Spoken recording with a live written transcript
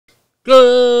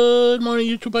Good morning,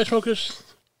 YouTube Ice Smokers.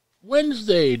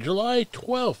 Wednesday, July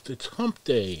 12th. It's hump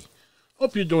day.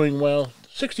 Hope you're doing well.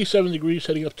 67 degrees,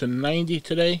 heading up to 90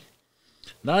 today.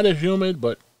 Not as humid,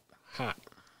 but hot.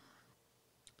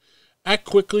 Act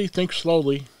quickly, think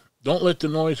slowly. Don't let the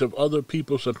noise of other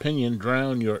people's opinion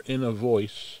drown your inner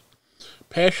voice.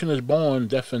 Passion is born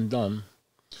deaf and dumb.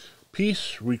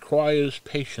 Peace requires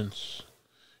patience.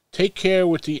 Take care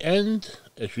with the end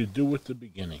as you do with the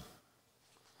beginning.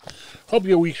 Hope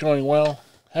your week's going well.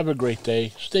 Have a great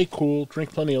day. Stay cool.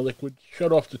 Drink plenty of liquids.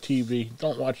 Shut off the TV.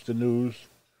 Don't watch the news.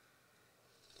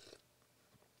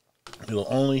 It'll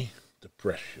only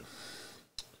depress you.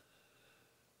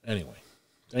 Anyway,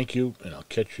 thank you, and I'll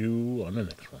catch you on the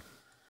next one.